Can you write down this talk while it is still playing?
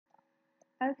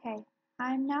Okay,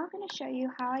 I'm now going to show you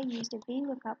how I used a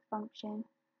VLOOKUP function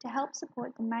to help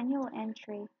support the manual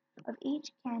entry of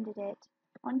each candidate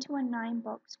onto a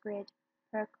 9-box grid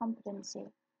per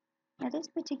competency. Now this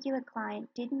particular client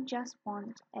didn't just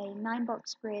want a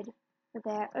 9-box grid for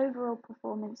their overall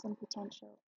performance and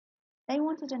potential. They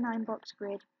wanted a 9-box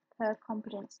grid per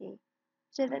competency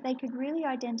so that they could really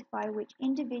identify which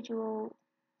individual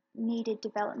needed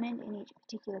development in each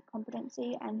particular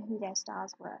competency and who their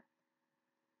stars were.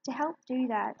 To help do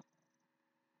that,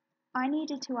 I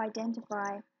needed to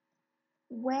identify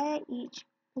where each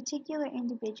particular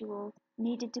individual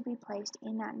needed to be placed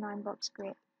in that 9-box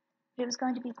grid. But it was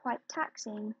going to be quite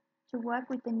taxing to work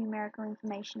with the numerical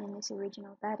information in this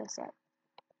original dataset.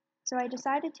 So I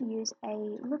decided to use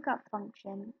a lookup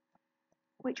function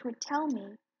which would tell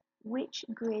me which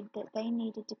grid that they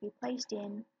needed to be placed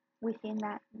in within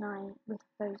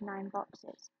those 9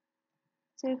 boxes.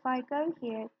 So if I go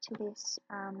here to this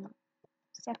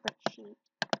separate sheet,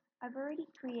 I've already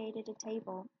created a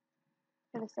table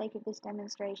for the sake of this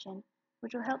demonstration,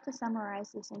 which will help to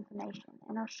summarize this information,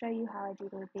 and I'll show you how I do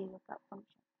the VLOOKUP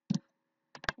function.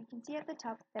 You can see at the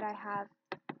top that I have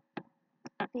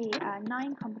the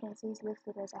 9 competencies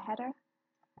listed as a header,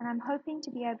 and I'm hoping to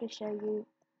be able to show you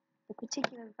the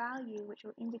particular value which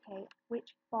will indicate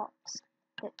which box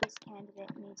that this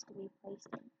candidate needs to be placed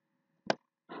in.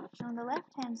 On the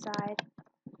left-hand side,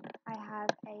 I have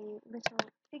a little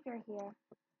figure here,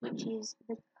 which is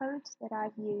the codes that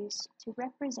I've used to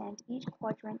represent each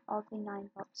quadrant of the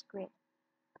 9-box grid.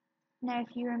 Now,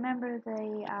 if you remember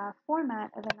the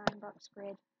format of a 9-box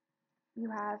grid, you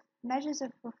have measures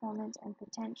of performance and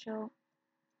potential.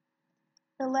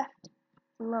 The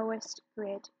the lower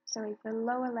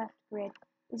left grid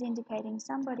is indicating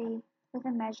somebody with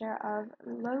a measure of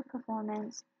low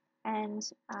performance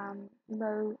and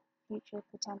low future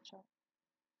potential.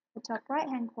 The top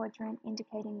right-hand quadrant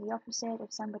indicating the opposite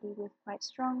of somebody with quite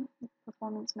strong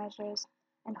performance measures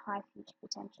and high future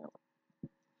potential.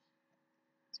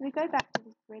 So we go back to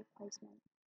this grid placement.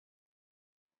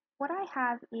 What I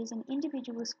have is an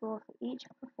individual score for each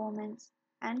performance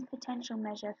and potential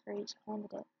measure for each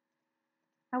candidate.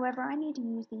 However, I need to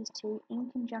use these two in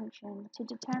conjunction to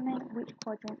determine which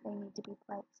quadrant they need to be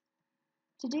placed.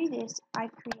 To do this,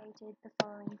 I've created the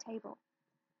following table.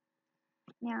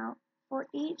 Now, for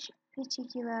each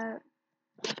particular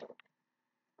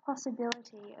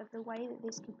possibility of the way that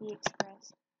this could be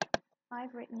expressed,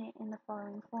 I've written it in the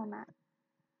following format.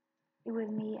 It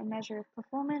would be a measure of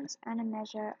performance and a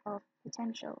measure of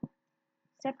potential,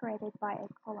 separated by a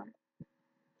column.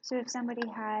 So if somebody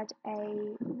had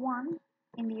a 1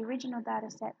 in the original data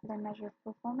set for their measure of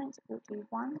performance, it would be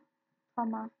 1,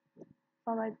 comma,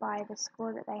 followed by the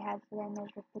score that they had for their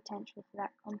measure of potential for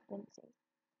that competency.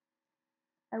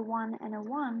 A 1 and a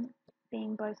 1,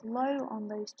 being both low on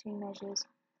those two measures,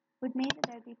 would mean that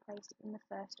they would be placed in the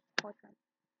first quadrant.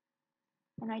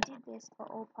 And I did this for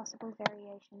all possible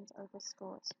variations over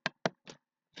scores.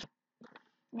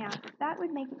 Now, that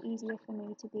would make it easier for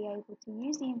me to be able to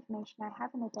use the information I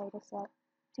have in the data set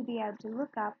to be able to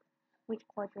look up which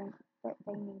quadrant that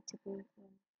they need to be in for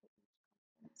each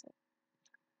competency.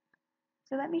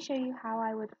 So let me show you how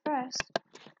I would first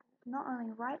not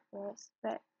only write this,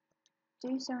 but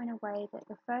do so in a way that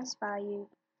the first value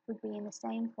would be in the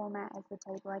same format as the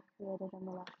table I created on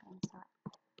the left-hand side.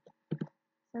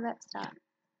 So let's start.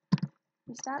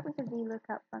 We start with a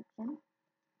VLOOKUP function,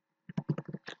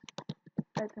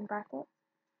 open bracket.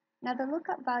 Now the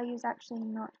lookup value is actually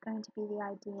not going to be the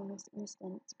ID in this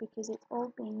instance because it's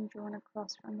all being drawn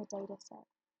across from the data set.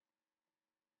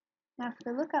 Now for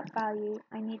the lookup value,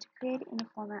 I need to create it in the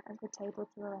format of the table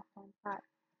to the left-hand side.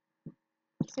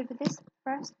 So for this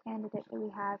first candidate that we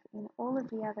have in all of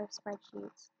the other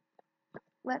spreadsheets,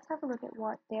 let's have a look at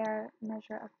what their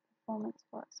measure of performance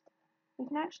was. We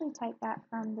can actually take that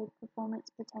from the performance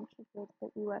potential grid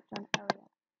that we worked on earlier.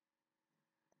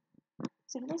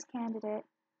 So for this candidate,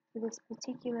 for this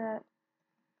particular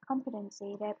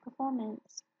competency, their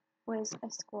performance was a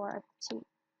score of 2.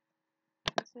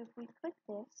 So if we click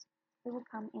this, it will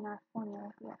come in our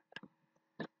formula here.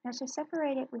 Now to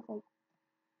separate it with a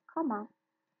comma,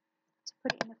 to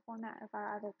put it in the format of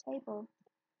our other table,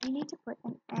 we need to put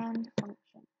an AND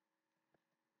function,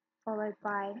 followed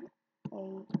by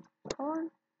a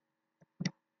colon,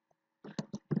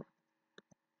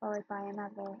 followed by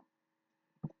another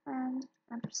and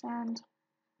ampersand,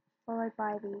 followed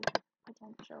by the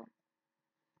potential.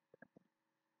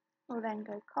 We'll then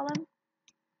go column,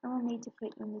 and we'll need to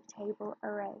put in the table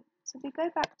array. So if we go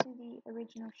back to the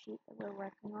original sheet that we're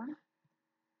working on,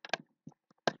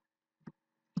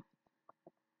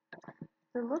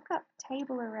 The lookup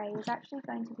table array is actually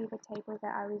going to be the table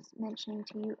that I was mentioning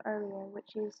to you earlier,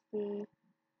 which is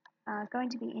going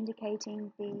to be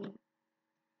indicating the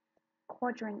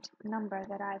quadrant number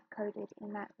that I've coded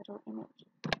in that little image.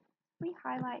 We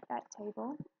highlight that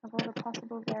table of all the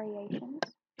possible variations.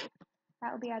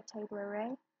 That will be our table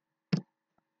array,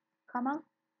 comma.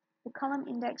 The column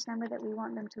index number that we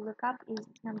want them to look up is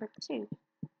number 2,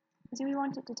 because we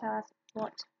want it to tell us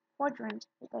what quadrant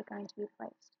that they're going to be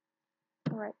placed.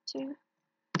 We'll write 2.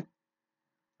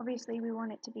 Obviously we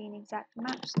want it to be an exact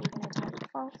match, so we're going to type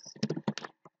false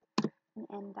and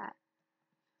end that.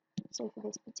 So for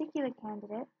this particular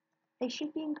candidate, they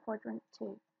should be in quadrant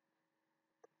 2.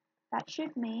 That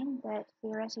should mean that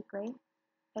theoretically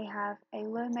they have a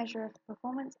low measure of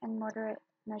performance and moderate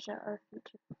measure of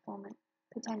future performance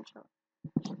potential.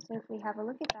 So if we have a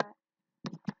look at that,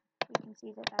 we can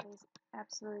see that that is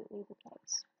absolutely the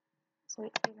case. So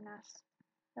it's given us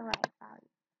the right value.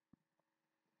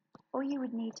 All you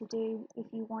would need to do if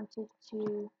you wanted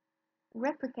to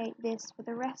replicate this for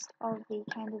the rest of the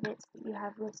candidates that you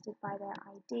have listed by their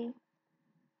ID,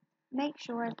 make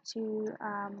sure to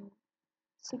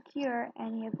secure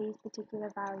any of these particular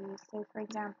values. So for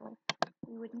example,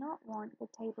 we would not want the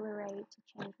table array to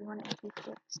change, we want it to be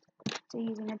fixed. So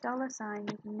using a $sign,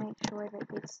 you can make sure that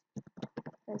this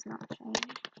does not change.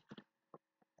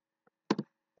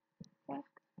 Okay,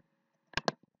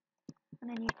 and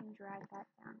then you can drag that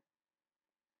down.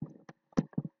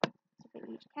 So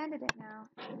for each candidate now,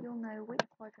 you'll know which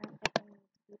quadrant that they need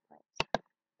to be placed.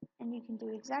 And you can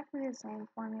do exactly the same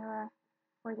formula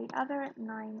for the other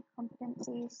 9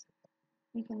 competencies.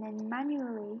 You can then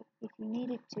manually, if you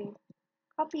needed to,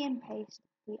 copy and paste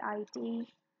the ID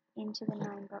into the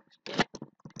 9-box grid.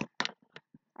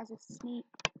 As a sneak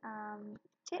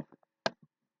tip,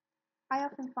 I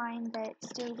often find that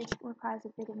still this requires a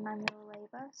bit of manual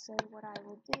labor, so what I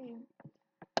will do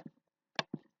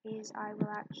is I will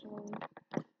actually,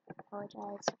 apply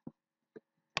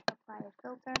a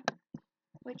filter,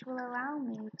 which will allow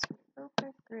me to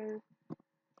filter through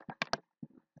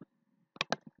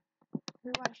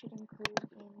who I should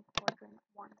include in quadrant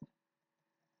 1.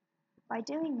 By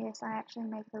doing this, I actually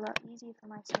make it a lot easier for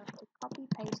myself to copy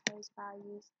paste those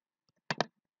values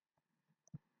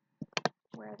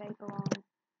where they belong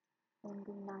in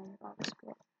the 9-box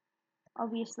grid.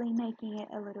 Obviously making it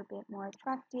a little bit more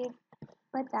attractive,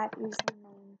 but that is the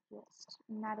main gist.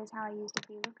 And that is how I use the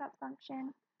VLOOKUP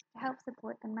function to help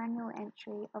support the manual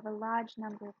entry of a large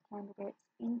number of candidates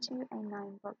into a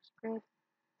 9-box grid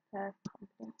per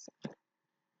competency.